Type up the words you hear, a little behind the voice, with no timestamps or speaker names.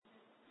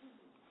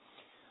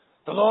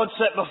The Lord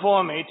set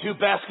before me 2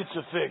 baskets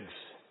of figs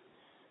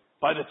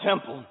by the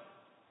temple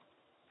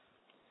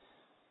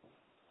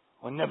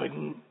when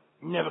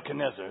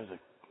Nebuchadnezzar, the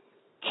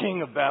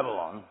king of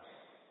Babylon,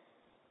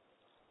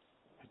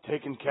 had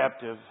taken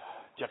captive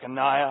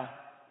Jeconiah,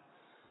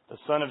 the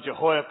son of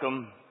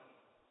Jehoiakim,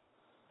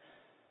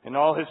 and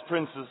all his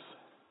princes,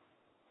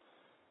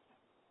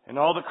 and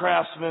all the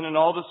craftsmen, and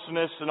all the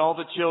smiths, and all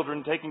the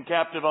children taken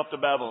captive up to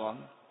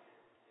Babylon.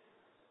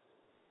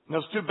 And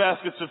those 2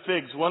 baskets of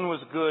figs, one was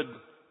good,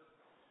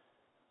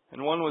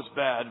 and one was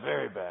bad,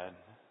 very bad. And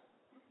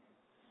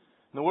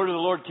the word of the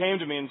Lord came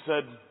to me and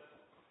said,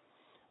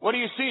 "What do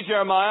you see,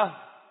 Jeremiah?"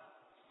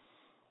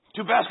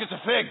 2 baskets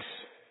of figs.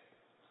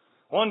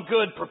 One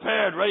good,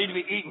 prepared, ready to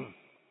be eaten.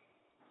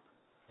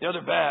 The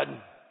other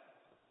bad.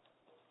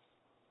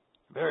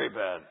 Very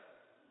bad.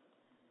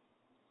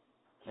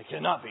 They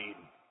cannot be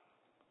eaten.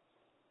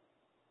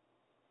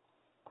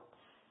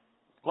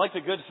 Like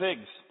the good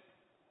figs,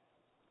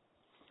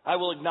 I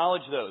will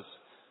acknowledge those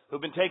who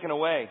have been taken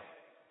away.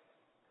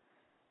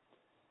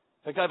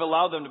 In fact, I've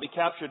allowed them to be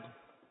captured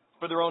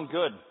for their own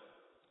good.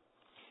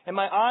 And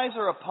my eyes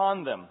are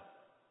upon them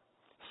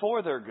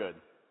for their good.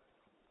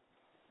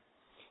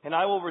 And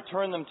I will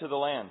return them to the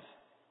land.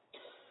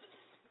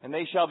 And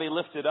they shall be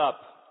lifted up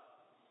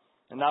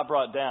and not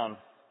brought down.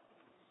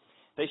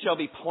 They shall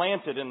be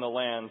planted in the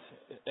land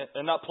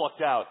and not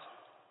plucked out.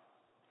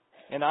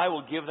 And I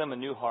will give them a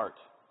new heart.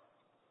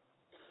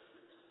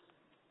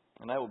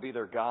 And I will be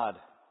their God.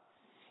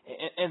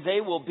 And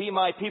they will be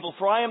my people,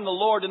 for I am the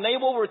Lord, and they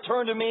will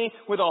return to me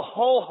with a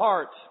whole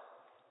heart.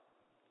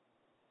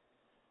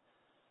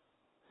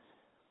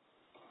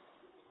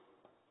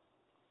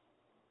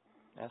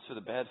 As for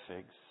the bad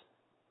figs,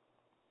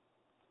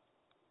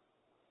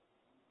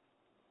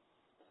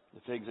 the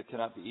figs that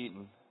cannot be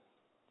eaten,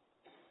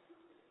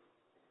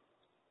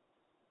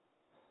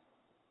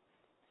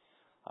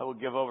 I will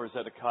give over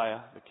Zedekiah,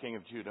 the king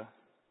of Judah,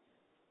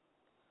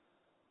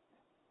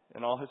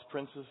 and all his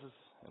princesses,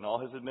 and all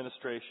his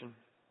administration,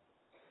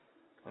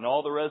 and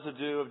all the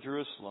residue of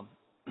Jerusalem,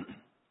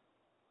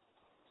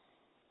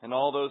 and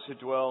all those who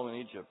dwell in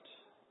Egypt.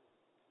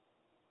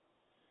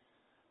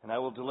 And I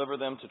will deliver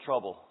them to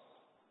trouble,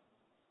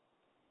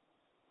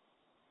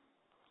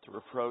 to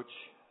reproach,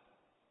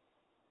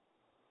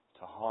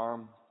 to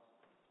harm,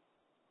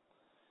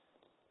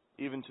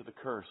 even to the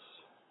curse.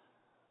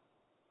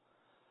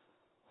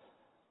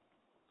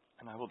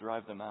 And I will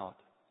drive them out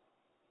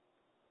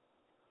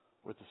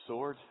with the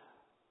sword,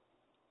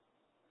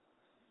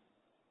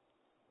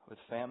 with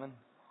famine,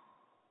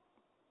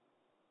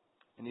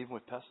 and even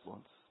with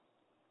pestilence.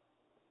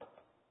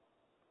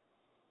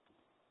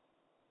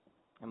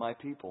 And my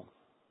people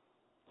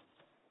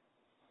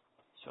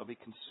shall be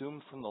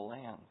consumed from the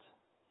land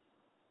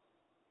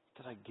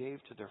that I gave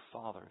to their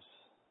fathers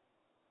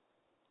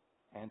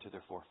and to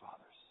their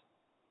forefathers.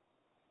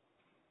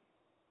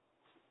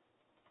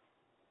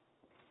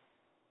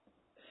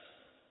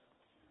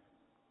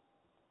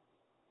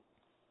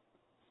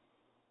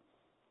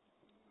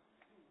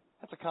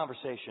 That's a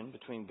conversation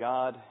between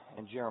God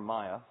and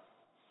Jeremiah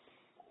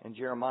in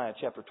Jeremiah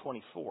chapter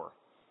 24.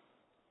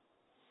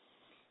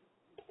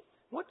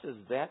 What does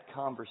that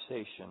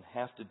conversation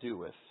have to do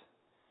with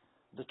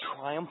the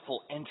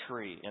triumphal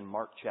entry in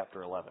Mark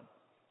chapter 11?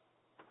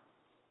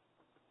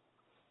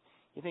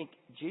 You think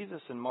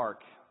Jesus and Mark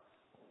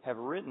have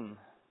written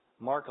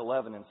Mark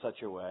 11 in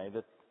such a way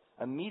that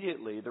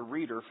immediately the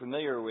reader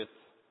familiar with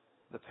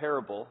the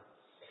parable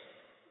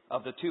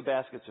of the 2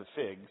 baskets of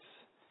figs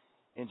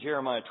in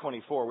Jeremiah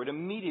 24 would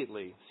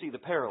immediately see the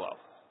parallel.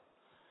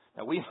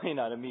 Now, we may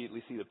not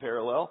immediately see the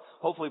parallel.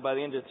 Hopefully by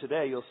the end of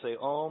today, you'll say,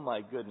 "Oh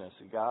my goodness,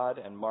 God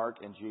and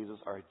Mark and Jesus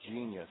are a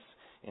genius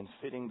in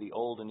fitting the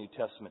Old and New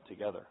Testament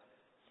together."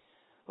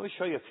 Let me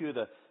show you a few of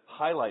the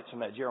highlights from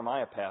that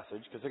Jeremiah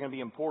passage, because they're going to be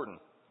important.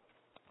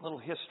 A little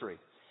history.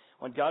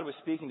 When God was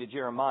speaking to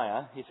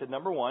Jeremiah, he said,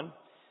 number 1,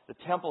 the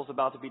temple is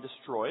about to be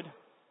destroyed.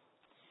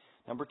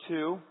 Number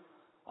 2,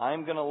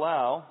 I'm going to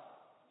allow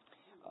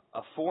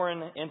a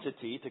foreign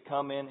entity to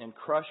come in and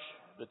crush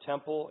the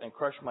temple and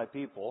crush my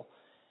people.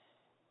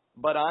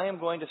 But I am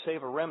going to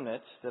save a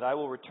remnant that I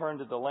will return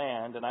to the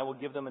land, and I will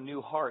give them a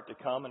new heart to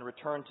come and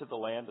return to the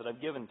land that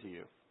I've given to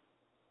you.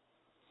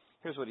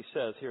 Here's what he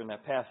says here in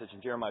that passage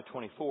in Jeremiah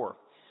 24.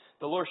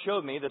 The Lord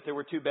showed me that there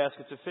were 2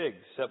 baskets of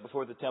figs set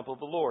before the temple of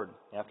the Lord,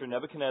 after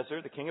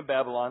Nebuchadnezzar, the king of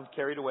Babylon,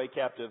 carried away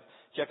captive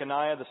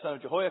Jeconiah, the son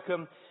of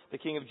Jehoiakim, the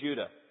king of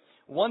Judah.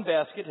 One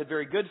basket had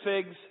very good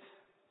figs,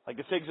 like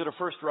the figs that are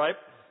first ripe.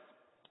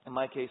 In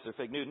my case, they're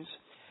fig Newtons.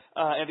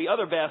 And the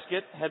other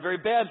basket had very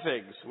bad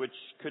figs, which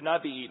could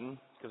not be eaten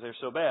because they're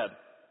so bad.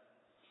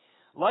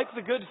 Like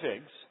the good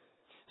figs,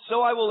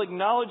 so I will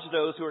acknowledge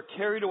those who are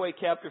carried away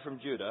captive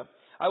from Judah.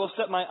 I will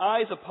set my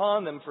eyes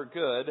upon them for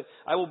good.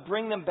 I will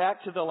bring them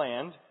back to the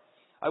land.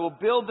 I will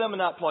build them and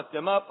not pluck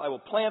them up. I will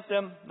plant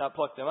them, not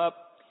pluck them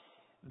up.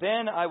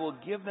 Then I will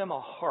give them a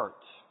heart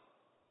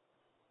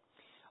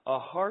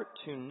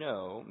to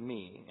know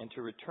me and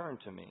to return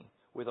to me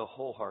with a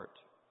whole heart.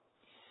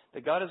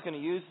 That God is going to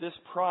use this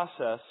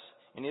process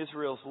in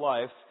Israel's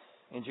life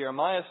in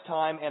Jeremiah's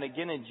time and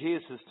again in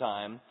Jesus'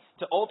 time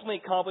to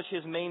ultimately accomplish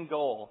his main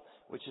goal,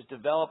 which is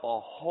develop a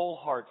whole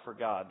heart for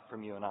God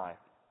from you and I.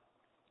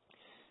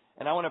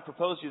 And I want to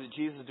propose to you that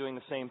Jesus is doing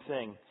the same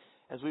thing.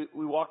 As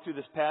we walk through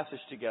this passage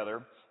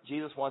together,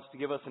 Jesus wants to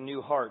give us a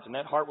new heart, and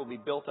that heart will be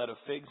built out of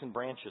figs and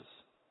branches.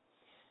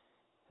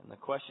 And the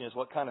question is,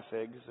 what kind of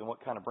figs and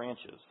what kind of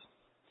branches?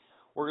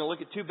 We're going to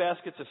look at 2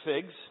 baskets of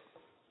figs,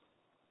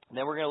 and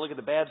then we're going to look at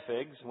the bad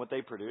figs and what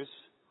they produce.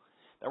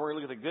 Then we're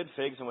going to look at the good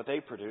figs and what they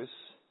produce.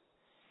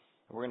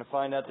 And we're going to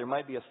find out there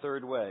might be a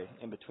third way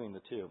in between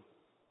the two.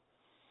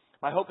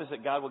 My hope is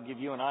that God will give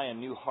you and I a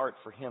new heart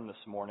for Him this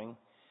morning,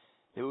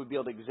 that we would be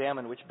able to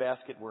examine which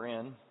basket we're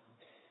in,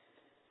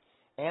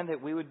 and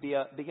that we would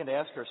begin to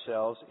ask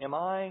ourselves, am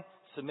I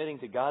submitting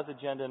to God's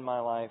agenda in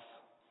my life,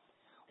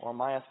 or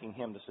am I asking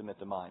Him to submit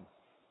to mine?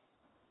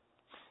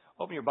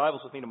 Open your Bibles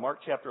with me to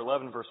Mark chapter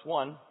 11, verse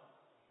 1.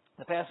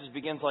 The passage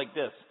begins like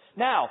this.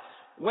 Now,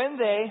 when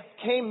they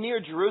came near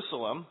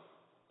Jerusalem,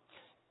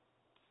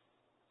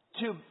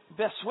 to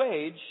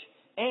Bethswage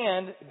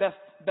and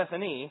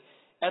Bethany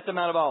at the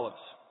Mount of Olives.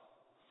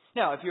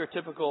 Now, if you're a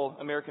typical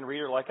American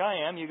reader like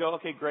I am, you go,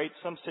 okay, great,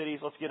 some cities,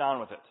 let's get on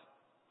with it.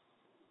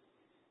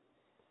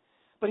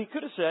 But he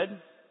could have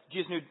said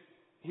Jesus knew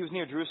he was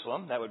near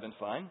Jerusalem. That would have been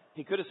fine.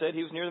 He could have said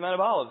he was near the Mount of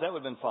Olives. That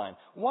would have been fine.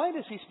 Why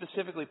does he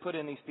specifically put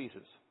in these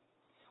pieces?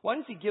 Why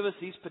does he give us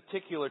these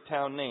particular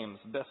town names,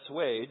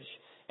 Bethswage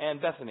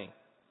and Bethany?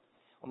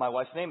 Well, my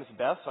wife's name is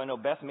Beth, so I know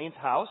Beth means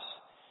house.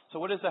 So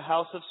what is the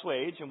house of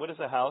Swage and what is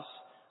the house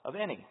of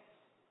Any?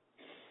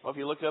 Well, if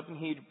you look it up in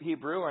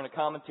Hebrew or in a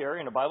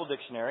commentary, in a Bible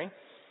dictionary,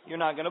 you're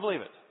not going to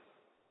believe it.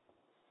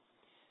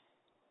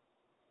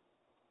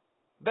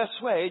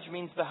 Bethswage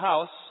means the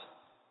house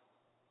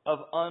of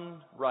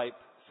unripe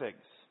figs.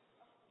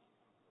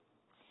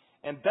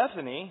 And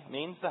Bethany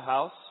means the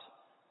house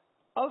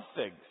of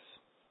figs.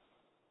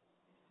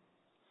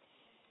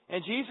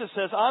 And Jesus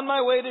says, on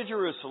my way to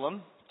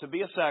Jerusalem to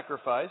be a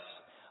sacrifice,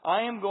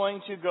 I am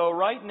going to go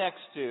right next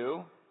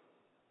to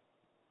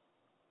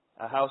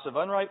a house of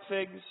unripe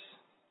figs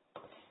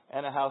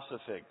and a house of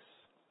figs.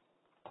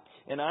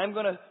 And I'm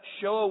going to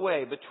show a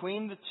way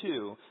between the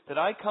two that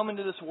I come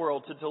into this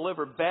world to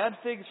deliver bad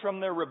figs from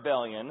their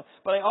rebellion,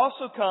 but I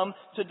also come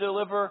to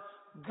deliver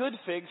good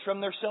figs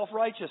from their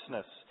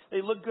self-righteousness.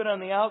 They look good on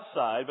the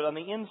outside, but on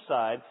the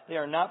inside, they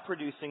are not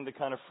producing the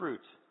kind of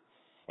fruit.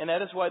 And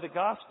that is why the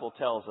gospel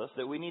tells us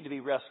that we need to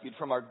be rescued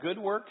from our good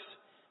works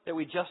that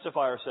we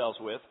justify ourselves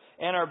with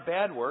and our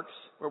bad works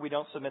where we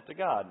don't submit to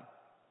God.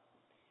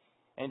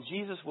 And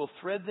Jesus will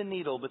thread the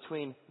needle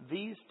between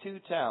these two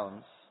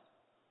towns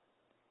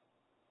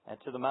and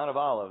to the Mount of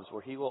Olives,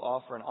 where He will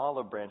offer an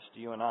olive branch to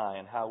you and I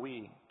and how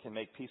we can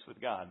make peace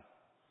with God.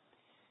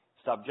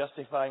 Stop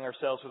justifying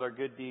ourselves with our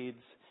good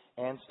deeds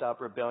and stop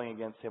rebelling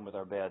against Him with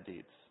our bad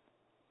deeds.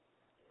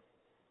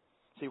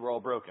 See, we're all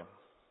broken.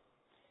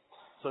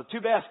 So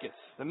 2 baskets.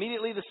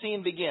 Immediately the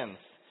scene begins.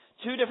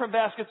 2 different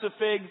baskets of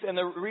figs, and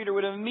the reader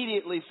would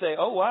immediately say,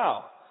 oh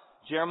wow,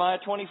 Jeremiah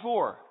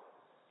 24.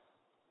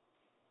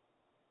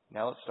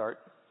 Now let's start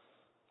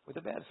with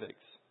the bad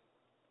figs.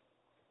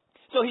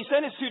 So He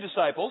sent His 2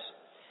 disciples,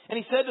 and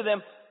He said to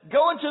them,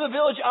 go into the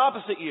village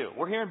opposite you.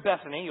 We're here in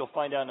Bethany. You'll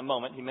find out in a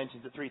moment. He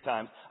mentions it 3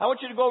 times. I want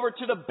you to go over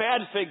to the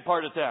bad fig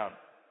part of town.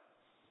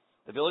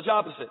 The village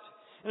opposite.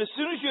 And as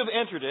soon as you have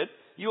entered it,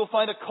 you will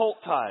find a colt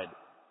tied.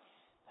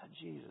 Now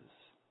Jesus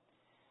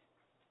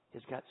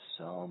has got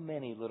so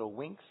many little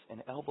winks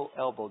and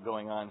elbow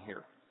going on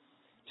here.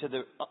 To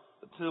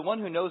the one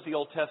who knows the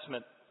Old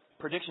Testament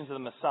predictions of the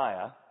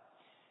Messiah,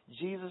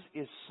 Jesus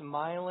is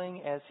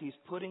smiling as He's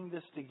putting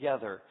this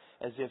together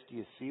as if, do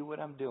you see what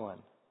I'm doing?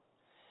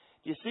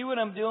 Do you see what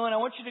I'm doing? I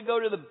want you to go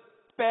to the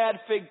bad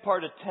fig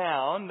part of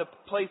town, the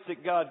place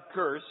that God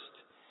cursed.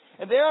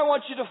 And there I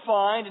want you to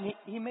find, and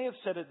he may have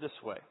said it this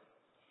way,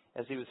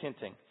 as he was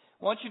hinting.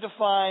 I want you to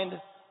find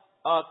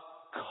a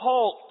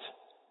colt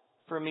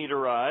for me to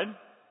ride.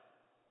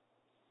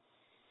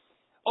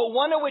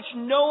 One on which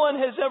no one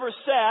has ever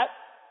sat.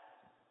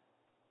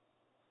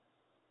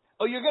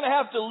 You're going to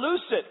have to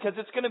loose it because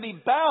it's going to be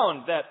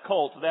bound, that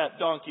colt, that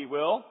donkey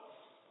will,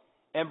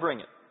 and bring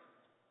it.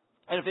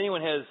 And if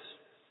anyone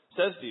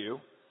says to you,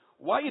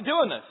 why are you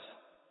doing this?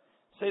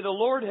 Say, the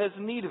Lord has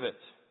need of it.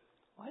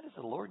 Why does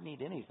the Lord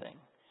need anything?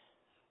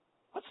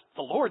 What's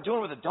the Lord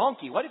doing with a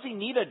donkey? Why does He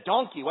need a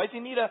donkey? Why does He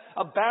need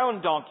a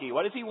bound donkey?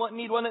 Why does He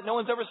need one that no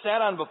one's ever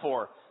sat on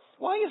before?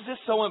 Why is this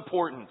so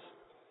important?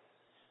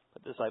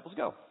 But the disciples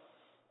go.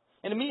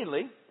 And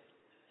immediately,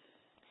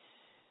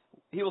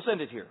 He will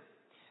send it here.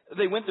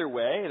 They went their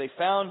way. They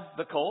found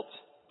the colt,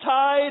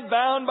 tied,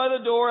 bound by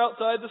the door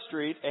outside the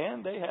street,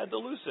 and they had to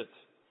loose it.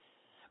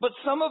 But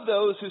some of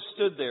those who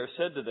stood there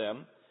said to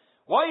them,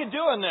 why are you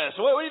doing this?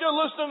 What are you doing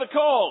loosening the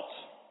colt?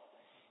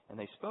 And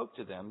they spoke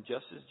to them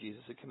just as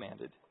Jesus had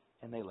commanded,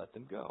 and they let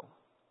them go.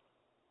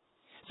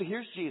 So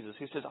here's Jesus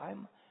who says,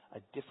 I'm a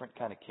different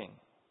kind of king.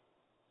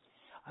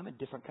 I'm a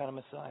different kind of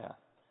Messiah.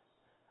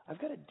 I've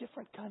got a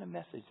different kind of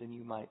message than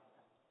you might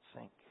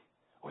think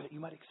or that you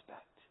might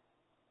expect.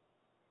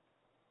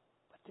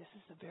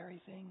 is the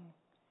very thing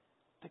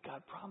that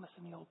God promised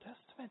in the Old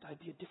Testament. I'd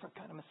be a different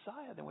kind of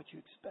Messiah than what you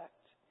expect.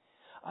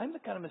 I'm the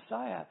kind of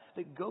Messiah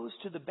that goes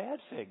to the bad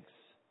figs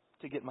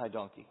to get my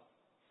donkey.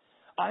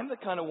 I'm the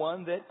kind of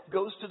one that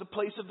goes to the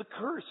place of the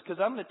curse because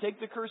I'm going to take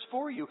the curse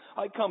for you.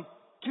 I come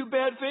 2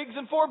 bad figs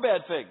and 4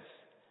 bad figs.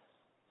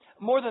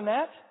 More than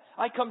that,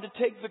 I come to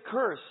take the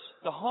curse,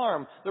 the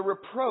harm, the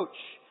reproach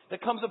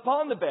that comes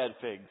upon the bad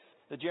figs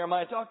that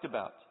Jeremiah talked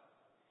about.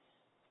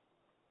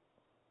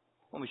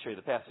 Let me show you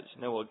the passage,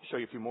 and then we'll show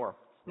you a few more.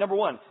 Number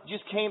 1,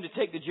 Jesus came to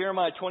take the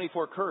Jeremiah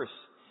 24 curse.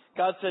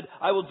 God said,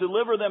 I will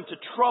deliver them to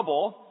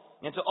trouble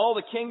and to all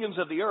the kingdoms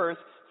of the earth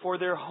for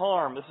their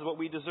harm. This is what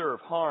we deserve.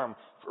 Harm,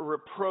 for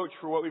reproach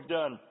for what we've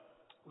done.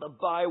 The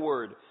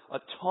byword, a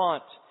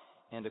taunt,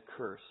 and a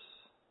curse.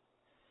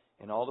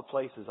 In all the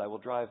places I will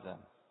drive them.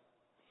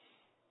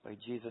 But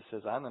Jesus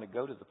says, I'm going to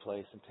go to the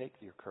place and take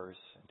your curse,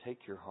 and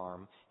take your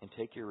harm, and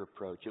take your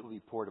reproach. It will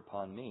be poured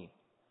upon me.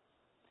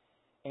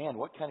 And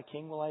what kind of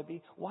king will I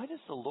be? Why does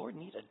the Lord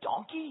need a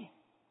donkey?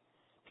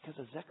 Because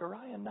of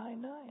Zechariah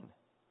 9:9.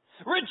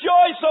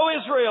 Rejoice, O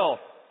Israel!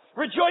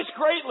 Rejoice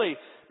greatly!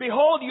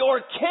 Behold,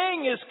 your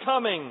king is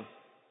coming!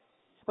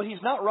 But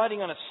he's not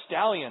riding on a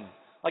stallion,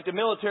 like the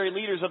military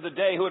leaders of the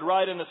day who would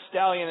ride on a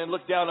stallion and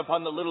look down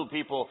upon the little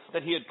people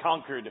that he had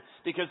conquered,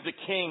 because the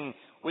king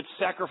would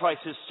sacrifice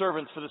his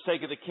servants for the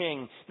sake of the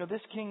king. No,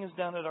 this king is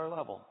down at our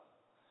level.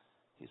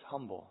 He's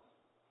humble.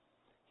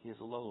 He is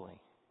lowly.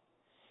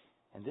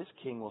 And this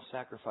king will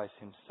sacrifice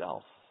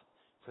himself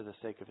for the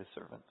sake of his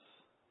servants.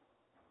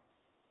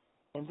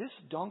 And this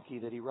donkey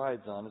that he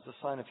rides on is a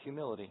sign of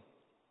humility.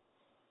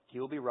 He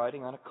will be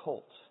riding on a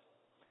colt,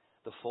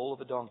 the foal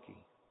of a donkey.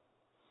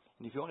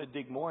 And if you want to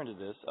dig more into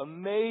this,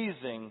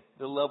 amazing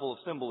the level of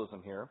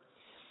symbolism here.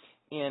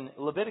 In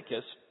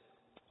Leviticus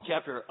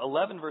chapter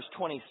 11, verse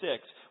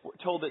 26, we're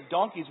told that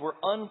donkeys were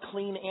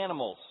unclean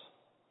animals.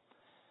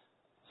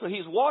 So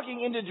he's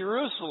walking into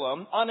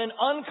Jerusalem on an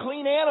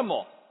unclean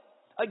animal.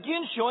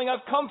 Again, showing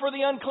I've come for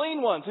the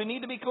unclean ones who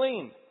need to be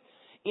cleaned.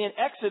 In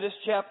Exodus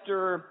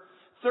chapter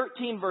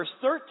 13, verse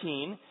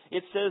 13,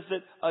 it says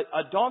that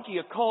a donkey,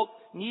 a colt,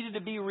 needed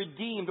to be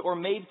redeemed or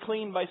made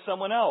clean by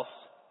someone else.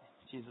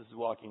 Jesus is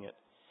walking it.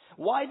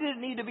 Why did it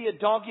need to be a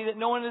donkey that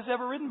no one has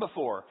ever ridden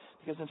before?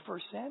 Because in 1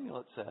 Samuel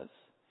it says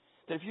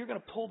that if you're going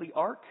to pull the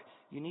ark,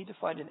 you need to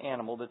find an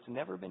animal that's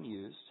never been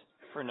used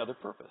for another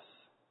purpose.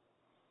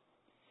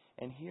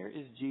 And here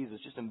is Jesus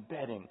just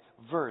embedding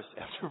verse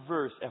after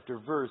verse after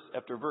verse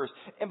after verse.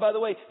 And by the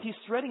way, he's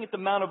threading at the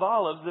Mount of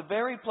Olives, the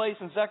very place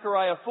in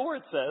Zechariah 4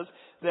 it says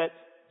that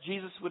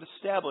Jesus would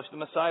establish, the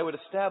Messiah would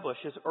establish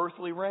his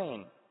earthly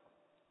reign.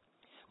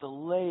 The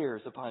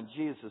layers upon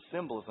Jesus'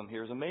 symbolism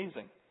here is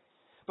amazing.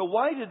 But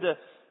why did the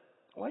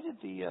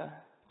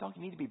donkey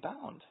need to be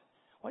bound?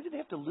 Why did they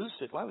have to loose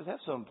it? Why was that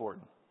so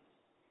important?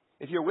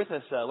 If you're with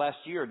us last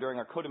year during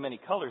our Coat of Many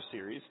Colors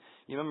series,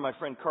 you remember my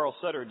friend Carl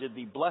Sutter did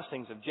the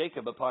blessings of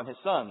Jacob upon his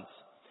sons.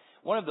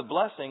 One of the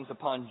blessings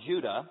upon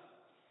Judah,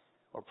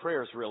 or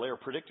prayers really, or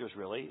predictors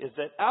really, is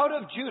that out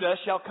of Judah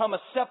shall come a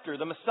scepter,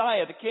 the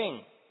Messiah, the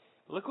King.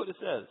 Look what it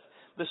says.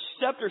 The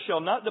scepter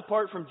shall not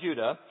depart from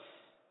Judah,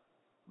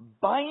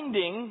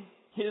 binding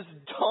his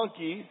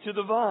donkey to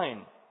the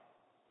vine.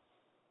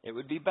 It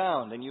would be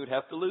bound, and you would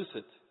have to loose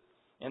it.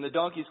 And the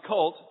donkey's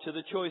colt to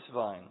the choice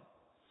vine.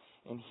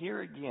 And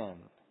here again,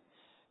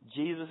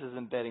 Jesus is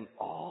embedding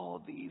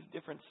all these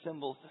different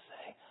symbols to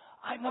say,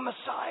 I'm the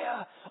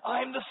Messiah,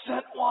 I'm the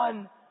sent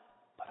one,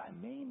 but I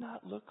may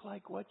not look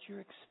like what you're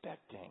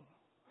expecting.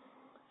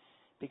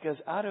 Because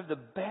out of the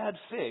bad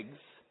figs,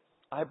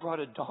 I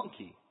brought a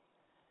donkey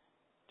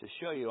to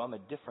show you I'm a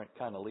different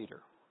kind of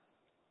leader.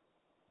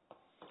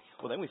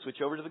 Well, then we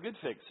switch over to the good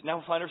figs. Now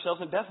we find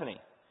ourselves in Bethany.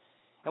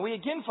 And we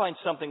again find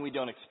something we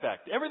don't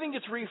expect. Everything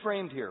gets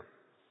reframed here.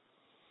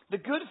 The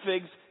good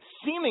figs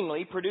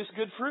seemingly produce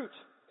good fruit.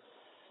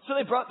 So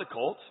they brought the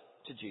colt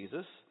to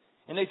Jesus,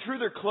 and they threw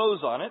their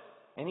clothes on it,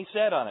 and he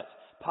sat on it.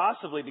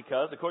 Possibly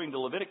because, according to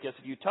Leviticus,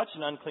 if you touch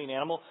an unclean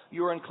animal,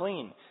 you are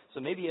unclean. So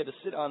maybe he had to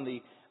sit on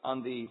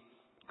the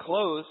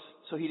clothes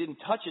so he didn't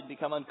touch it and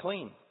become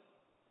unclean.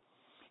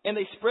 And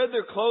they spread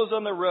their clothes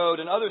on the road,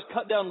 and others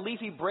cut down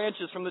leafy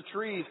branches from the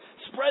trees,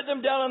 spread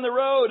them down on the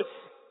road.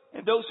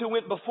 And those who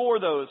went before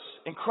those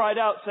and cried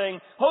out, saying,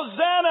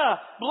 Hosanna!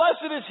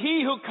 Blessed is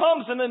he who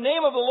comes in the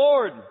name of the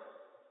Lord.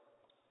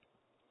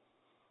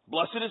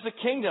 Blessed is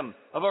the kingdom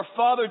of our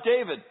father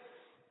David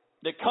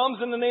that comes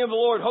in the name of the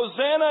Lord.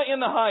 Hosanna in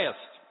the highest.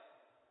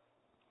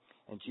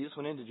 And Jesus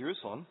went into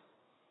Jerusalem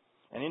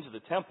and into the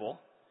temple.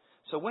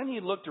 So when he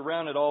looked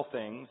around at all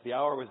things, the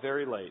hour was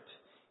very late,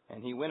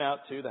 and he went out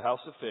to the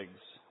house of figs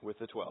with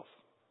the 12.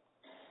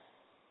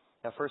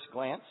 At first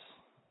glance,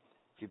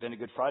 if you've been to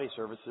Good Friday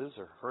services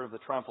or heard of the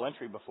Triumphal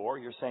entry before,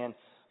 you're saying,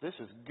 this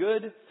is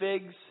good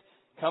figs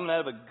coming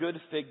out of a good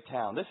fig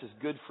town. This is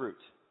good fruit.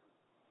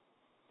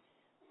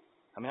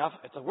 I mean,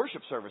 it's a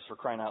worship service for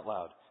crying out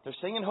loud. They're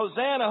singing,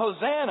 Hosanna,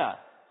 Hosanna.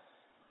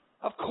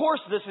 Of course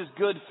this is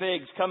good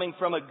figs coming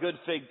from a good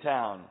fig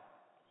town.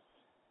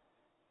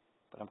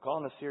 But I'm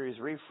calling the series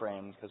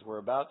Reframe because we're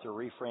about to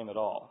reframe it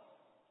all.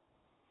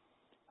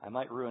 I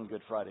might ruin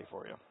Good Friday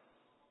for you.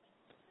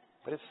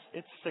 But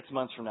it's 6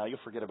 months from now. You'll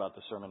forget about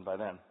the sermon by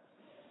then.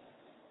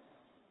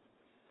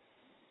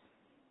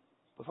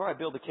 Before I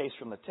build the case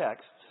from the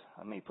text,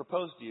 let me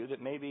propose to you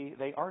that maybe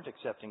they aren't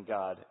accepting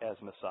God as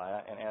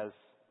Messiah and as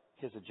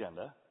His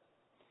agenda.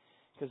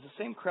 Because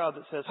the same crowd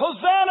that says,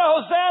 Hosanna,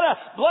 Hosanna,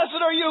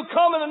 blessed are you,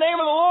 come in the name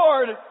of the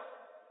Lord,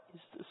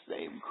 is the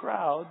same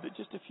crowd that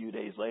just a few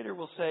days later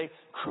will say,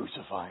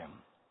 crucify Him.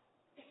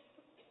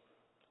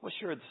 Well,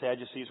 sure, the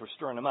Sadducees were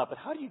stirring Him up, but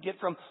how do you get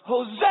from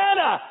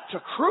Hosanna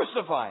to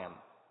crucify Him?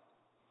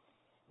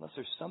 Unless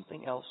there's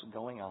something else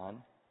going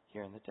on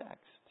here in the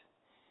text.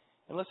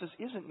 Unless this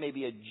isn't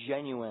maybe a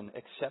genuine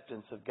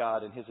acceptance of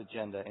God and His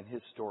agenda and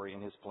His story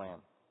and His plan.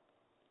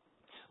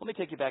 Let me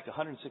take you back to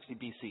 160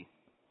 BC.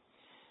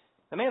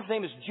 The man's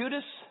name is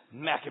Judas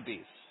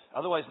Maccabeus,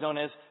 otherwise known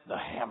as the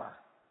Hammer.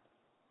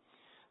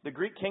 The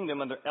Greek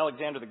kingdom under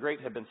Alexander the Great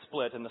had been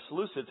split, and the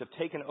Seleucids have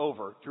taken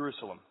over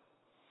Jerusalem.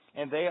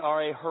 And they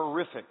are a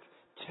horrific,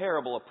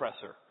 terrible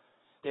oppressor.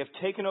 They have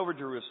taken over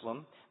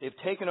Jerusalem, they've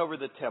taken over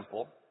the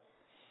temple,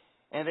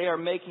 and they are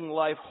making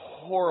life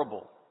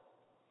horrible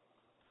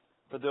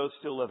for those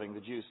still living, the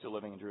Jews still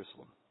living in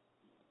Jerusalem.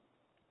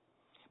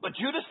 But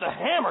Judas the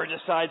Hammer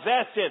decides,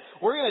 that's it.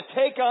 We're going to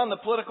take on the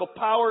political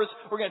powers.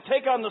 We're going to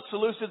take on the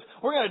Seleucids.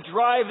 We're going to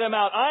drive them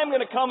out. I'm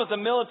going to come as a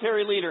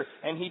military leader.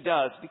 And he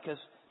does, because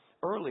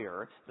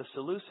earlier the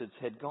Seleucids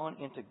had gone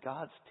into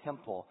God's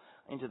temple,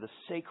 into the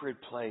sacred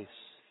place.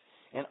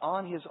 And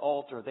on his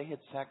altar they had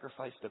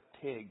sacrificed a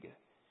pig,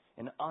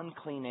 an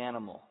unclean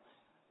animal,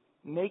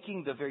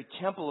 making the very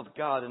temple of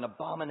God an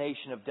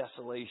abomination of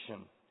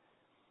desolation.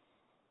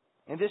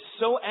 And this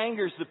so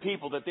angers the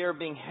people that they are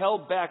being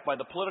held back by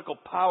the political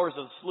powers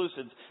of the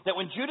Seleucids that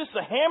when Judas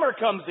the Hammer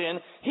comes in,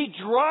 he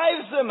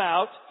drives them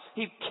out,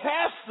 he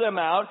casts them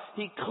out,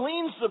 he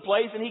cleans the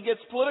place, and he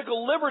gets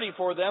political liberty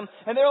for them.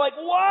 And they're like,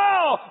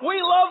 wow, we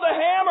love the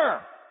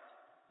Hammer.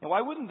 And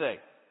why wouldn't they?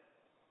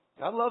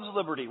 God loves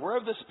liberty.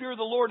 Wherever the Spirit of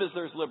the Lord is,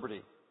 there's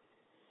liberty.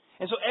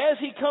 And so as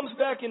he comes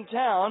back in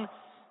town,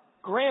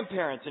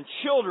 grandparents and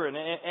children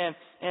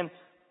and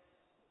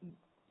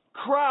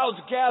crowds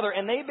gather,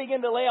 and they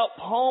begin to lay out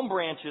palm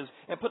branches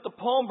and put the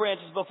palm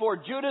branches before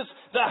Judas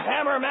the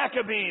Hammer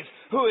Maccabeus,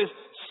 who has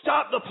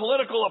stopped the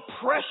political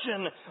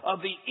oppression of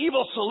the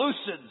evil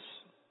Seleucids.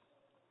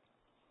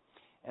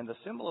 And the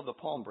symbol of the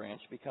palm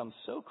branch becomes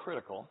so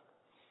critical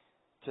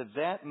to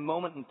that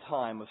moment in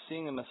time of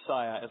seeing the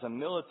Messiah as a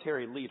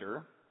military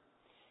leader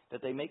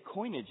that they make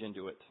coinage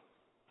into it.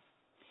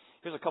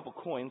 Here's a couple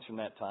coins from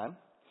that time.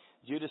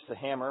 Judas the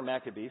Hammer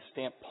Maccabeus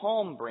stamped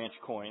palm branch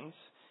coins.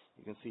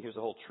 You can see here's a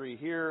whole tree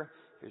here.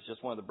 Here's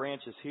just one of the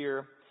branches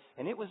here.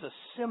 And it was a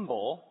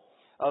symbol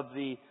of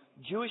the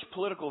Jewish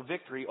political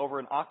victory over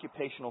an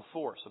occupational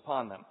force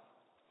upon them.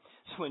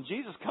 So when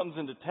Jesus comes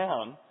into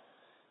town,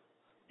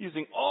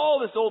 using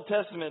all this Old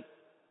Testament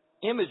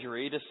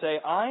imagery to say,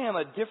 I am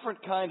a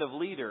different kind of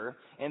leader,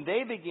 and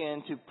they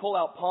begin to pull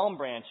out palm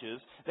branches,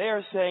 they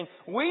are saying,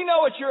 we know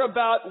what you're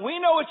about. We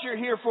know what you're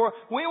here for.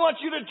 We want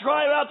you to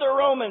drive out the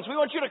Romans. We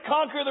want you to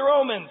conquer the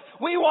Romans.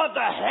 We want the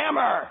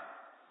hammer.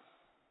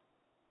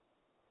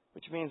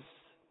 Which means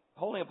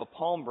holding up a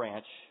palm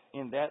branch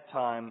in that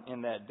time,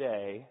 in that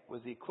day, was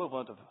the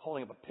equivalent of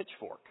holding up a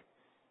pitchfork.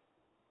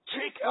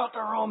 Take out the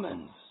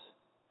Romans.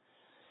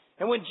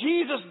 And when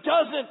Jesus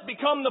doesn't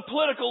become the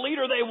political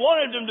leader they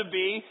wanted him to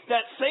be,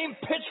 that same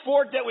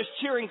pitchfork that was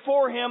cheering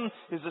for him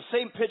is the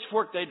same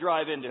pitchfork they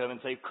drive into him and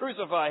say,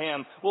 crucify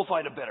him, we'll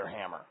find a better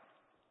hammer.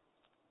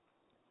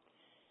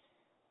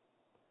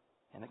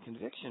 And the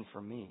conviction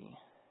for me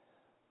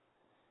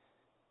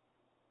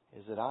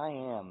is that I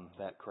am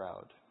that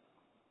crowd.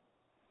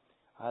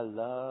 I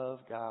love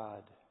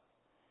God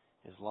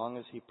as long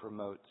as He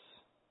promotes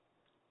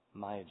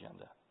my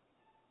agenda.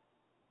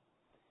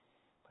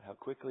 But how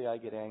quickly I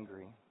get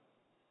angry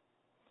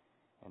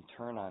and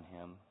turn on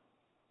Him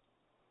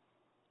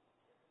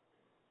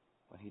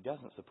when He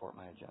doesn't support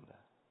my agenda.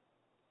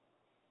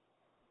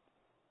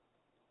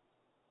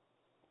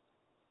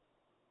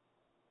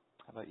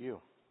 How about you?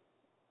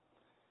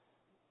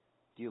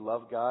 Do you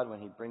love God when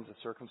He brings the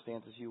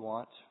circumstances you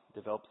want,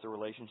 develops the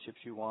relationships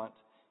you want,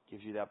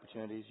 gives you the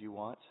opportunities you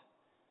want?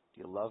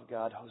 Do you love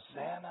God?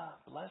 Hosanna,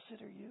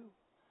 blessed are you.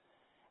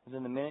 And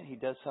then the minute He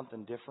does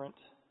something different,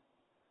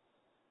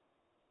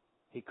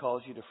 He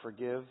calls you to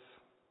forgive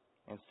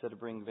instead of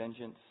bring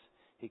vengeance.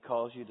 He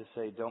calls you to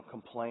say, don't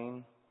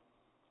complain,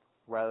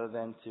 rather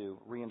than to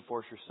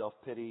reinforce your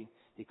self-pity.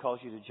 He calls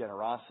you to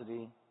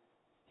generosity.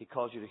 He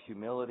calls you to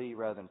humility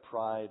rather than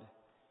pride.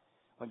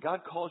 When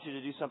God calls you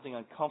to do something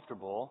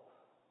uncomfortable,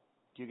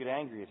 do you get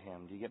angry at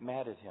Him? Do you get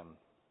mad at Him?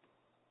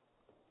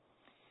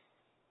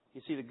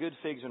 You see, the good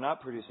figs are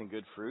not producing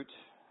good fruit,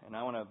 and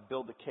I want to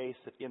build the case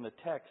that in the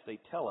text they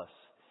tell us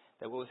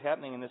that what was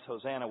happening in this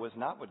Hosanna was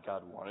not what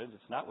God wanted.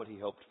 It's not what He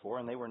hoped for,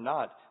 and they were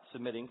not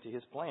submitting to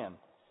His plan.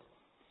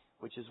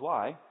 Which is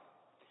why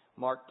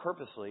Mark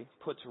purposely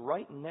puts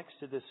right next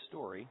to this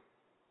story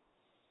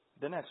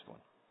the next one.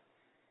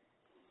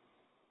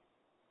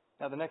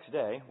 Now the next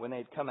day, when they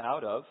had come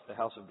out of the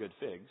house of good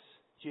figs,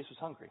 Jesus was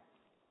hungry.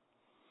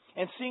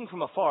 And seeing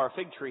from afar a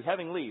fig tree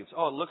having leaves,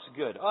 oh, it looks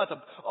good.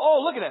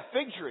 Look at that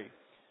fig tree.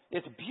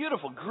 It's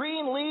beautiful.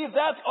 Green leaves,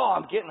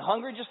 I'm getting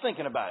hungry just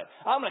thinking about it.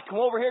 I'm going to come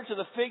over here to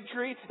the fig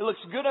tree. It looks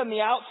good on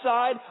the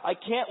outside. I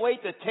can't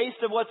wait to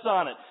taste of what's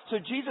on it. So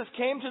Jesus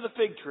came to the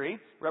fig tree,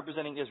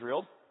 representing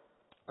Israel,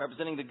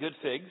 representing the good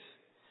figs,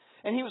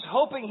 and he was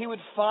hoping he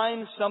would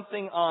find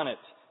something on it,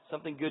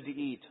 something good to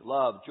eat,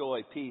 love,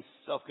 joy, peace,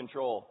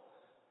 self-control,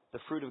 the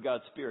fruit of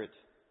God's Spirit.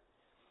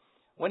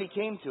 When he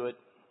came to it,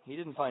 he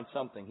didn't find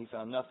something. He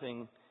found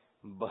nothing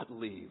but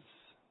leaves.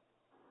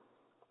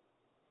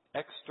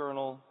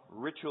 External,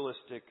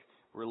 ritualistic,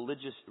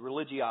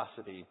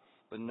 religiosity,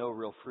 but no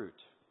real fruit.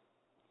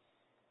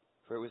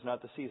 For it was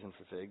not the season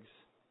for figs.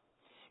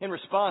 In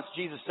response,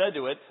 Jesus said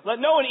to it, "Let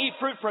no one eat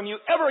fruit from you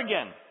ever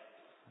again."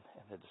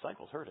 And the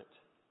disciples heard it.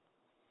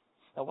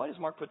 Now, why does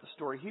Mark put the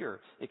story here?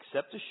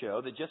 Except to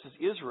show that just as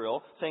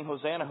Israel, saying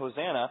Hosanna,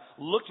 Hosanna,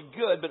 looked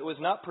good, but it was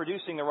not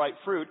producing the right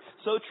fruit,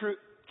 so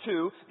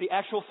too, the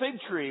actual fig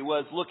tree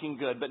was looking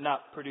good, but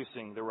not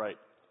producing the right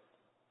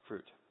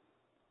fruit.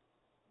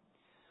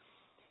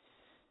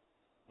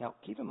 Now,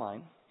 keep in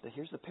mind that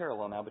here's the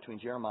parallel now between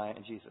Jeremiah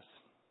and Jesus.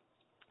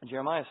 And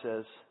Jeremiah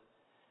says,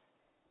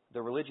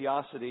 the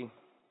religiosity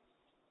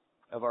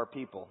of our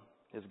people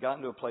has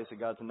gotten to a place that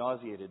God's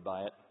nauseated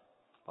by it,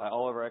 by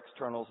all of our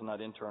externals and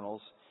not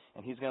internals.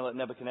 And he's going to let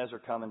Nebuchadnezzar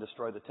come and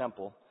destroy the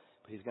temple,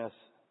 but he's going to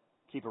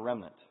keep a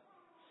remnant.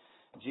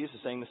 And Jesus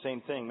is saying the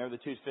same thing. Remember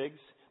the two figs?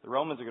 The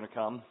Romans are going to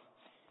come,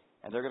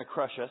 and they're going to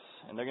crush us,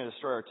 and they're going to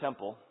destroy our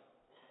temple,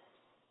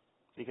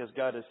 because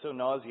God is so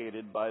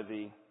nauseated by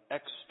the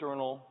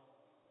external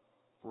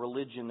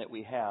religion that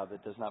we have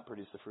that does not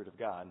produce the fruit of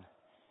God.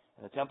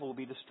 And the temple will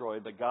be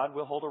destroyed, but God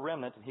will hold a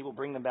remnant, and he will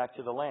bring them back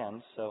to the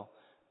land. So,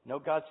 no,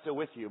 God's still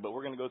with you, but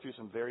we're going to go through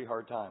some very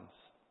hard times.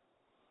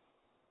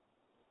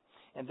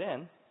 And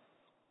then,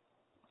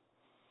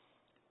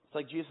 it's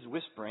like Jesus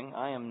whispering,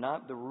 I am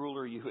not the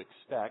ruler you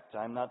expect.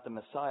 I'm not the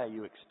Messiah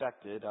you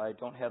expected. I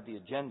don't have the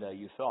agenda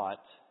you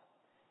thought.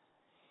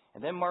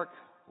 And then Mark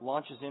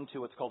launches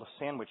into what's called a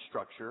sandwich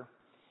structure.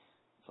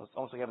 So it's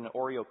almost like having an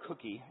Oreo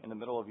cookie in the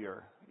middle of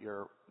your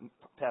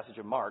passage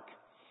of Mark.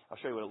 I'll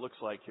show you what it looks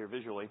like here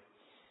visually.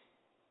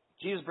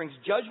 Jesus brings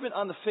judgment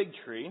on the fig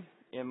tree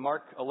in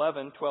Mark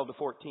 11, 12 to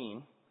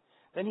 14.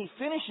 Then he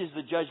finishes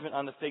the judgment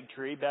on the fig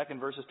tree back in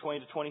verses 20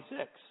 to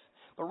 26.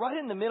 But right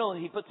in the middle,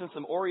 he puts in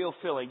some Oreo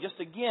filling, just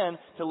again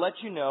to let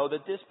you know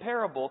that this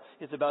parable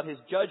is about his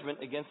judgment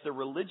against the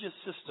religious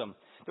system.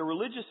 The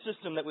religious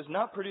system that was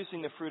not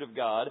producing the fruit of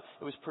God,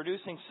 it was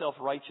producing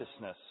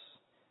self-righteousness.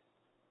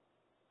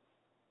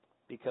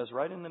 Because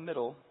right in the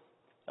middle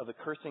of the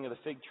cursing of the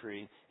fig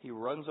tree, he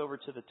runs over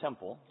to the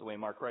temple, the way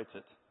Mark writes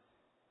it,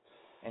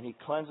 and he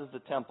cleanses the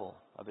temple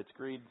of its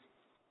greed,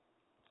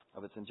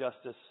 of its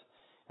injustice,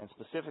 and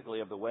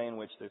specifically of the way in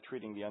which they're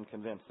treating the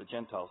unconvinced, the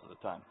Gentiles at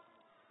the time.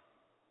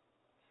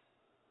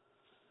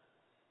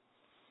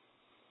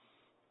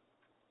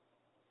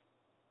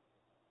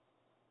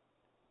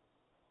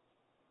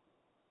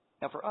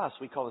 Now for us,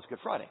 we call this Good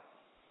Friday.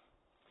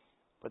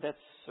 But that's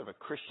sort of a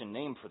Christian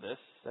name for this.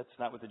 That's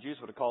not what the Jews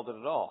would have called it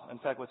at all. In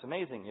fact, what's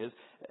amazing is,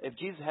 if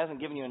Jesus hasn't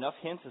given you enough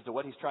hints as to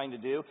what he's trying to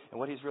do and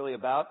what he's really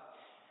about,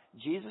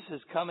 Jesus is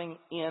coming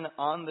in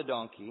on the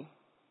donkey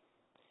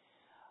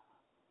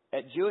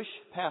at Jewish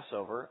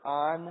Passover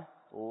on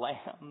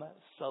Lamb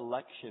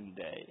Selection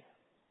Day.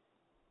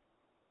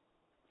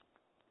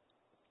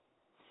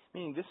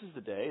 Meaning this is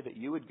the day that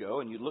you would go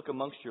and you'd look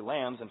amongst your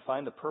lambs and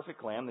find the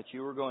perfect lamb that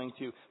you were going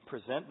to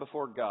present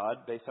before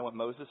God based on what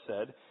Moses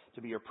said,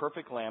 to be your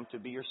perfect lamb, to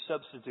be your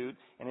substitute,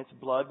 and its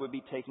blood would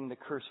be taking the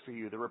curse for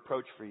you, the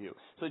reproach for you.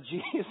 So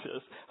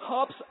Jesus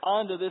hops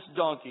onto this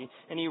donkey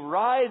and he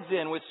rides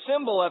in with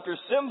symbol after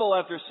symbol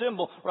after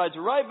symbol, rides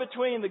right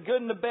between the good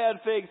and the bad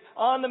figs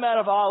on the Mount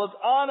of Olives,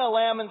 on a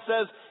lamb, and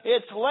says,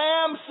 it's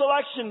Lamb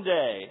Selection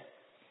Day.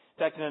 In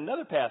fact, in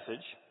another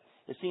passage,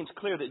 it seems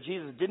clear that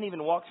Jesus didn't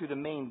even walk through the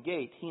main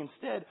gate. He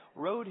instead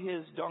rode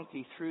his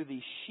donkey through the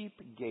sheep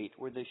gate,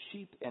 where the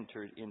sheep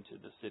entered into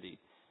the city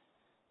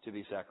to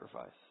be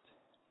sacrificed.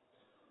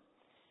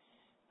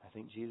 I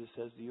think Jesus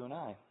says to you and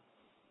I,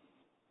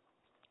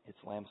 it's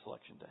Lamb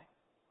Selection Day.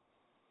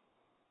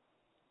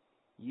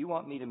 You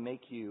want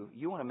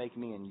to make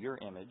me in your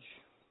image,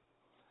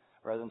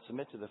 rather than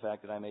submit to the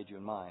fact that I made you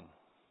in mine.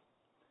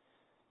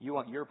 You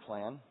want your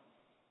plan.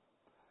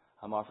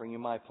 I'm offering you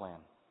my plan.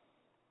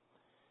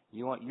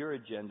 You want your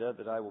agenda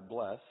that I will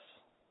bless.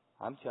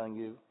 I'm telling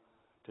you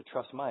to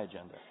trust my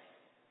agenda.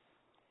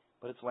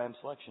 But it's Lamb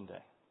Selection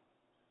Day.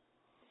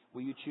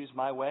 Will you choose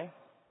my way?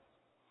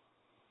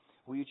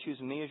 Will you choose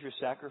me as your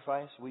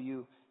sacrifice? Will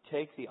you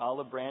take the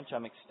olive branch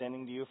I'm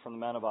extending to you from the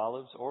Mount of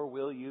Olives? Or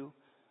will you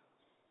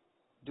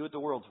do it the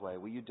world's way?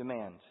 Will you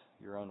demand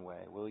your own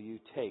way? Will you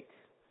take?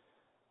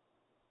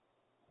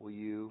 Will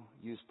you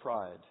use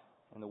pride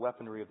and the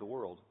weaponry of the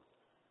world?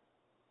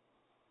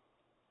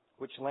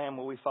 Which lamb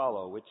will we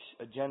follow? Which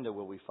agenda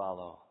will we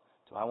follow?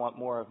 Do I want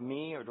more of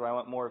me, or do I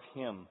want more of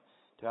him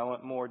Do I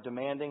want more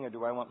demanding, or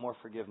do I want more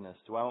forgiveness?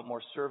 Do I want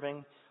more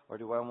serving, or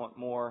do I want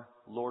more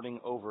lording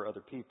over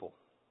other people?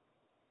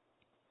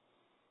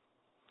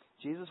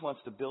 Jesus wants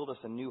to build us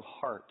a new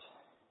heart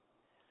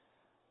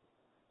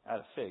out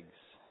of figs.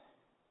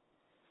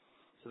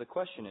 So the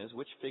question is,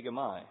 which fig am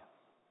I?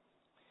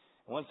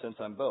 In one sense,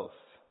 I'm both.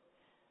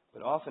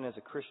 But often as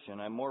a Christian,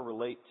 I more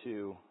relate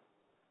to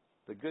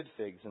the good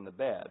figs than the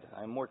bad.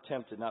 I'm more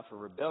tempted not for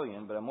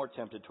rebellion, but I'm more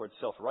tempted towards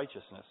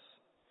self-righteousness.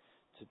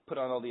 To put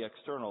on all the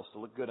externals, to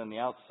look good on the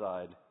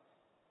outside,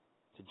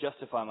 to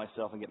justify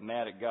myself and get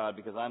mad at God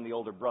because I'm the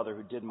older brother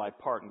who did my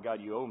part and God,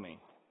 you owe me.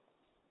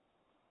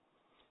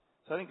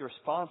 So I think the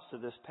response to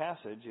this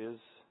passage is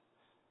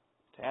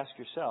to ask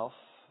yourself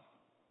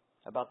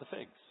about the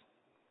figs.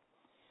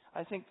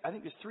 I think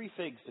there's 3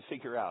 figs to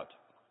figure out.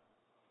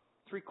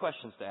 3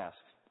 questions to ask.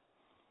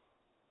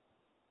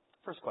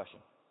 First question.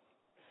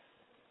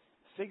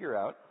 Figure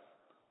out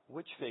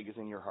which fig is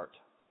in your heart.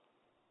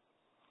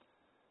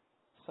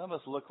 Some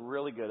of us look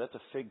really good. That's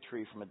a fig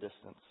tree from a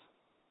distance.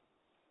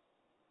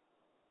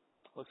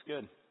 Looks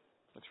good.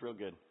 Looks real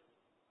good.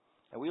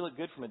 And we look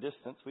good from a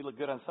distance. We look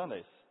good on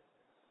Sundays.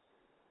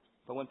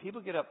 But when people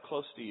get up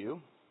close to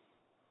you,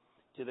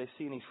 do they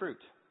see any fruit?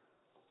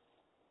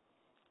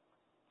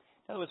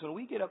 In other words, when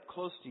we get up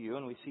close to you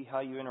and we see how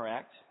you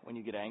interact when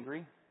you get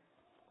angry,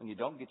 when you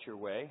don't get your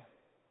way,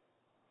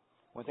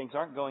 when things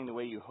aren't going the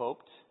way you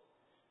hoped,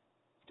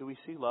 do we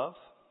see love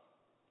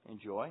and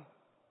joy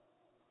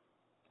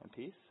and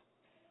peace?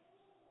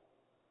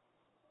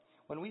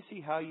 When we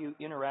see how you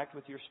interact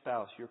with your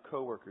spouse, your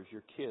coworkers,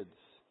 your kids,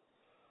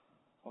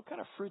 what kind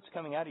of fruit's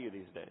coming out of you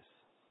these days?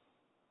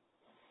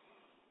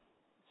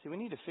 See, we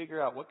need to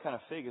figure out what kind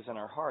of fig is in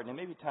our heart, and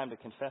it may be time to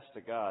confess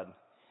to God.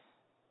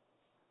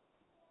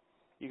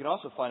 You can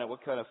also find out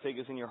what kind of fig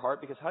is in your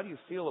heart, because how do you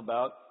feel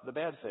about the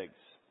bad figs?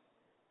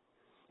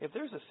 If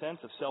there's a sense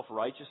of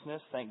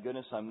self-righteousness, thank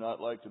goodness I'm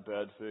not like the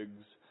bad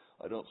figs.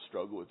 I don't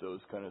struggle with those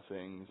kind of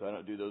things. I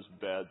don't do those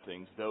bad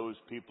things. Those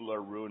people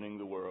are ruining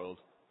the world.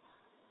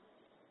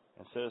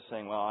 Instead of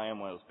saying, well, I am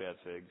one of those bad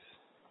figs,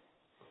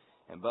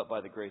 and but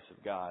by the grace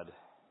of God,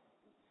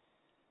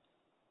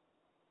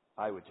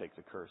 I would take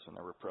the curse and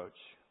the reproach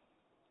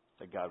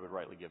that God would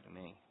rightly give to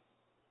me.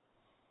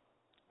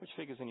 Which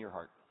fig is in your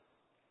heart?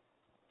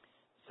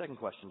 Second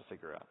question to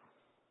figure out.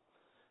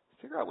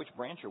 Figure out which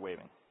branch you're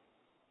waving.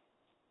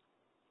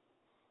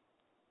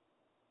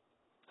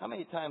 How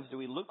many times do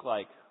we look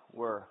like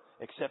we're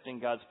accepting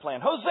God's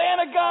plan?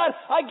 Hosanna, God!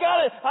 I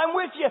got it! I'm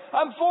with you!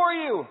 I'm for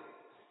you!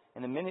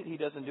 And the minute He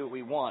doesn't do what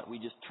we want, we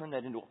just turn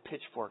that into a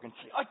pitchfork and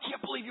say, I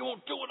can't believe you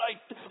won't do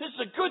it! This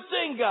is a good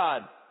thing,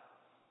 God!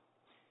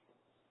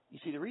 You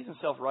see, the reason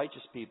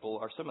self-righteous people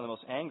are some of the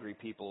most angry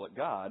people at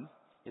God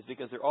is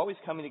because they're always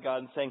coming to God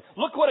and saying,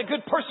 look what a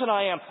good person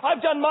I am!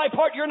 I've done my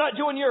part, you're not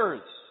doing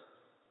yours!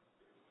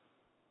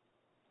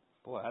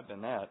 Boy, I've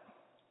been that.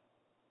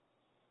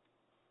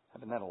 I've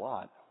been that a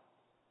lot.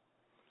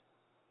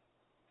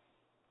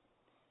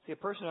 See, a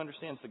person who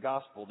understands the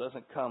gospel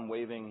doesn't come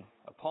waving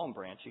a palm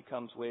branch. He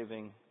comes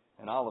waving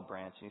an olive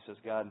branch. And he says,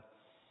 God,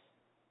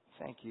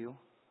 thank you.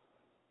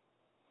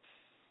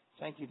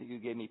 Thank you that you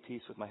gave me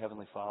peace with my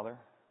Heavenly Father.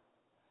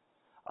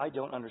 I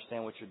don't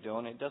understand what you're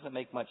doing. It doesn't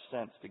make much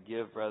sense to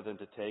give rather than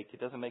to take.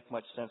 It doesn't make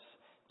much sense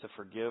to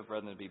forgive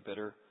rather than to be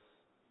bitter.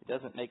 It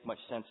doesn't make much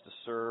sense to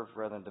serve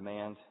rather than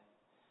demand.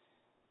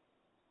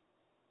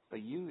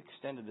 But you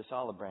extended this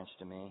olive branch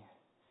to me,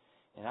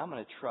 and I'm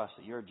going to trust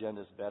that your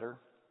agenda is better.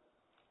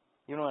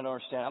 You don't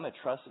understand. I'm going to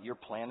trust that your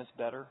plan is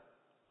better.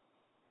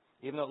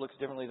 Even though it looks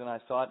differently than I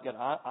thought, God,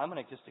 I'm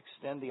going to just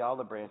extend the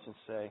olive branch and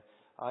say,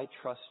 I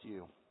trust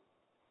you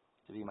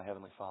to be my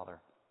Heavenly Father.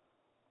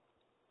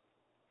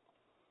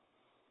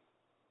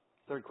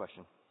 Third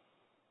question.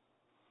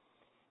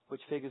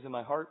 Which fig is in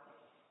my heart?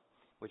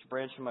 Which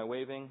branch am I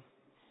waving?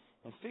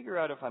 And figure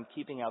out if I'm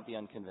keeping out the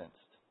unconvinced.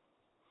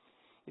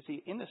 You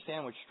see, in the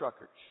sandwich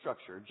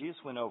structure, Jesus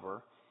went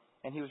over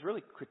and He was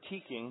really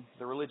critiquing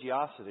the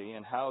religiosity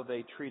and how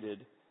they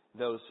treated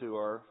those who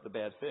are the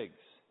bad figs.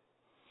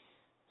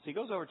 So He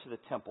goes over to the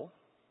temple.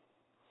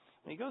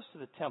 When He goes to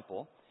the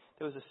temple,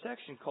 there was a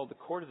section called the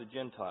Court of the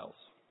Gentiles.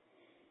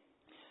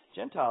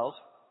 Gentiles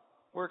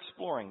were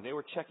exploring. They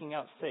were checking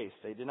out faith.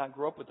 They did not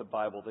grow up with the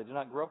Bible. They did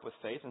not grow up with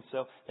faith. And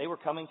so they were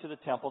coming to the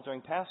temple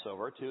during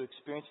Passover to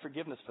experience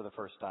forgiveness for the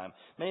first time.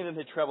 Many of them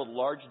had traveled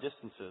large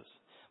distances.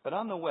 But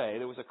on the way,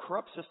 there was a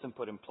corrupt system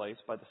put in place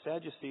by the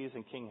Sadducees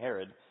and King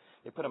Herod.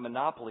 They put a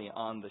monopoly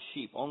on the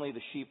sheep. Only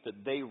the sheep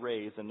that they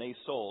raised and they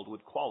sold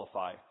would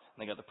qualify. And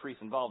they got the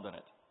priests involved in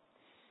it.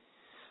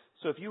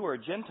 So if you were a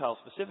Gentile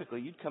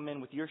specifically, you'd come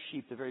in with your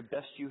sheep the very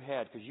best you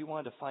had because you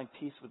wanted to find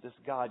peace with this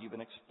God you've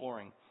been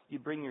exploring.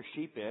 You'd bring your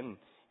sheep in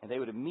and they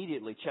would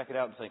immediately check it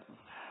out and say,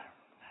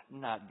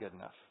 not good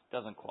enough.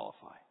 Doesn't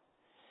qualify.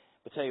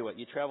 But tell you what,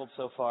 you traveled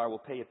so far, we'll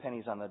pay you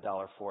pennies on the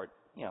dollar for it.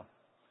 You know,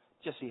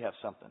 just so you have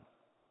something.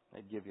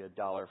 They'd give you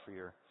 $1 for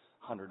your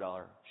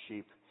 $100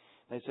 sheep.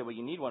 And they'd say, well,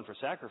 you need one for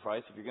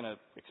sacrifice if you're going to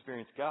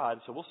experience God,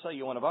 so we'll sell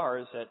you one of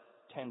ours at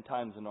 10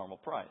 times the normal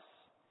price.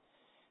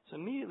 So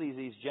immediately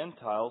these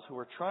Gentiles who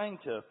were trying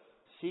to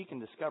seek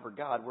and discover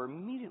God were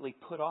immediately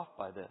put off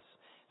by this.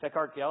 In fact,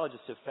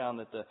 archaeologists have found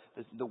that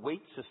the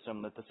weight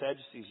system that the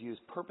Sadducees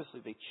used, purposely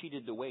they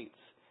cheated the weights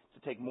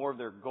to take more of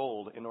their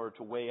gold in order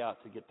to weigh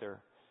out to get their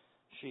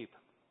sheep.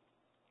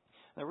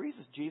 And the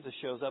reason Jesus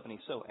shows up and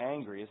he's so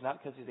angry is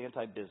not because he's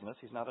anti-business.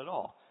 He's not at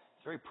all.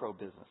 He's very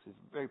pro-business. He's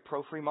very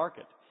pro-free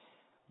market.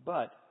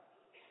 But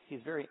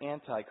he's very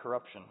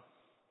anti-corruption.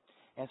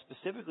 And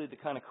specifically the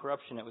kind of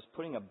corruption that was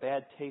putting a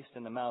bad taste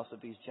in the mouths of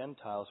these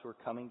Gentiles who were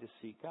coming to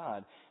seek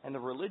God. And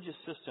the religious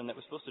system that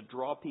was supposed to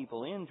draw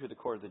people in through the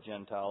court of the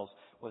Gentiles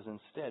was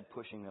instead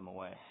pushing them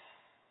away.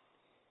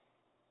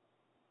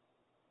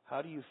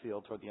 How do you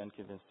feel toward the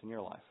unconvinced in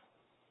your life?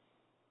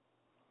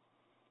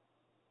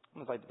 I'm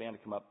going to invite the band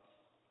to come up.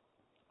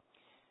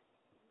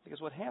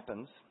 Because what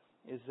happens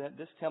is that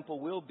this temple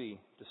will be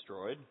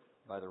destroyed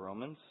by the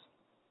Romans.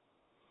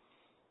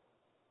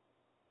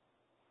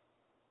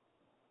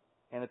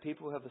 And the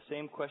people have the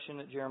same question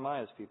that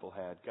Jeremiah's people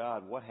had.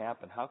 God, what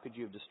happened? How could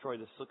you have destroyed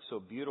this? This looks so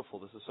beautiful.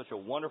 This is such a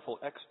wonderful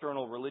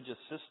external religious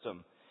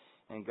system.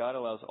 And God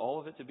allows all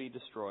of it to be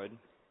destroyed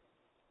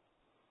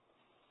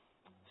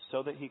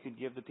so that he could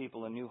give the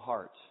people a new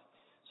heart,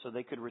 so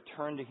they could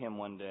return to him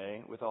one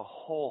day with a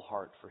whole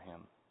heart for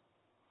him.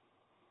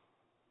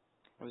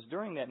 It was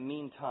during that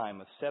mean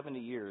time of 70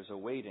 years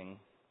awaiting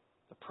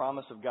the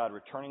promise of God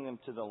returning them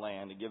to the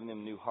land and giving them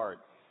a new heart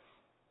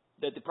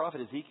that the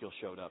prophet Ezekiel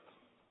showed up.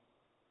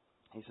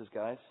 He says,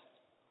 guys,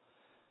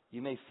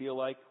 you may feel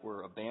like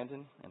we're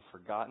abandoned and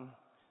forgotten,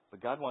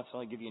 but God wants to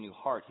only give you a new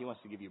heart. He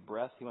wants to give you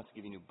breath. He wants to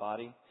give you a new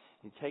body.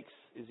 God takes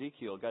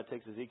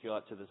Ezekiel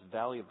out to this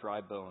valley of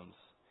dry bones.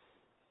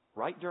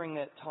 Right during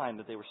that time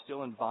that they were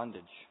still in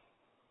bondage,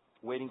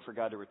 waiting for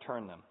God to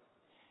return them.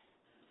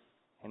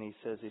 And he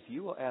says, if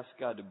you will ask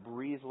God to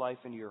breathe life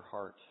into your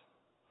heart,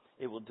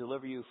 it will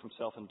deliver you from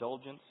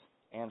self-indulgence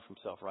and from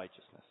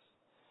self-righteousness,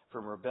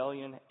 from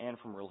rebellion and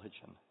from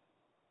religion.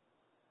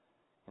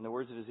 In the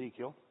words of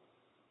Ezekiel,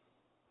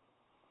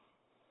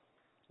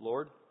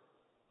 Lord,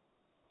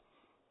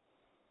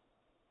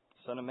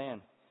 Son of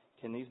man,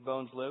 can these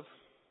bones live?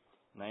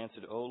 And I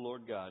answered, O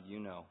Lord God, you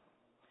know.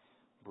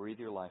 Breathe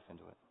your life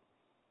into it.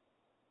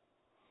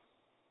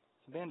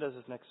 The band does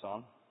this next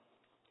song.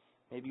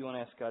 Maybe you want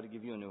to ask God to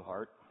give you a new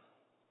heart,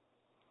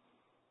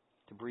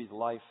 to breathe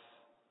life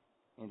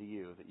into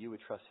you, that you would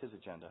trust his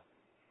agenda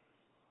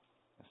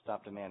and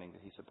stop demanding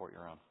that he support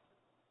your own.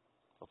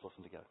 Let's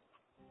listen together.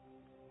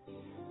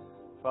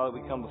 Father,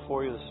 we come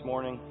before you this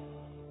morning,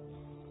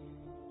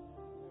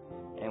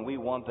 and we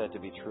want that to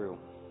be true.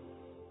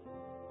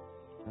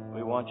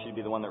 We want you to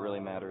be the one that really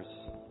matters.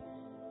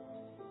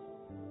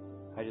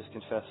 I just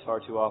confess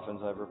far too often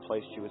I've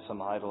replaced you with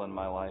some idol in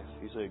my life,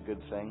 usually a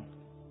good thing.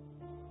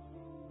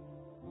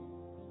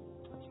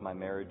 It's my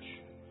marriage.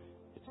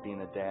 It's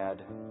being a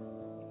dad.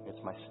 It's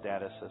my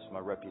status. It's my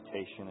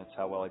reputation. It's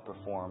how well I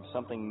perform.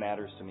 Something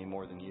matters to me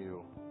more than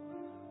you.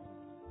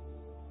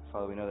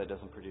 Father, we know that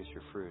doesn't produce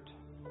your fruit.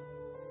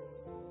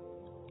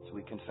 So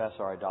we confess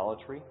our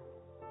idolatry.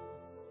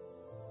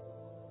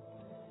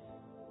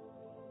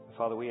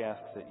 Father, we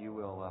ask that you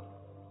will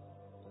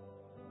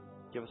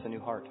give us a new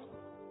heart.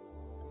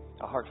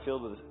 A heart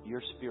filled with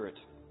your Spirit.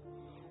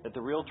 That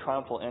the real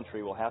triumphal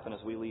entry will happen as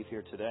we leave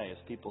here today, as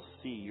people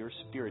see your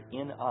Spirit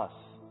in us,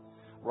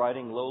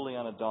 riding lowly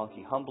on a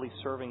donkey, humbly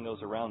serving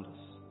those around us.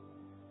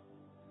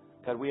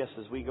 God, we ask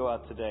as we go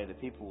out today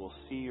that people will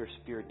see your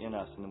Spirit in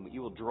us, and that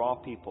you will draw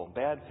people,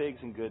 bad figs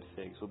and good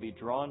figs, will be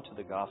drawn to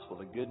the gospel,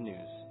 the good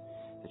news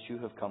that you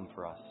have come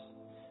for us.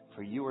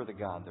 For you are the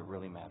God that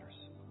really matters.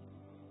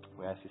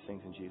 We ask these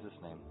things in Jesus'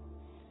 name.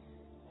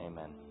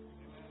 Amen.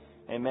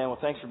 Amen. Well,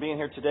 thanks for being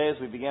here today as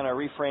we begin our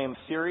Reframe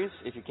series.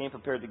 If you came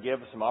prepared to give,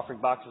 some offering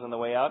boxes on the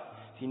way out.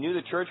 If you're new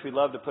to the church, we'd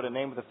love to put a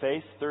name with a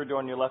face. Third door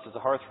on your left is the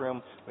hearth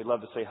room. We'd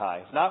love to say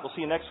hi. If not, we'll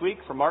see you next week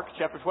for Mark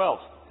chapter 12.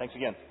 Thanks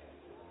again.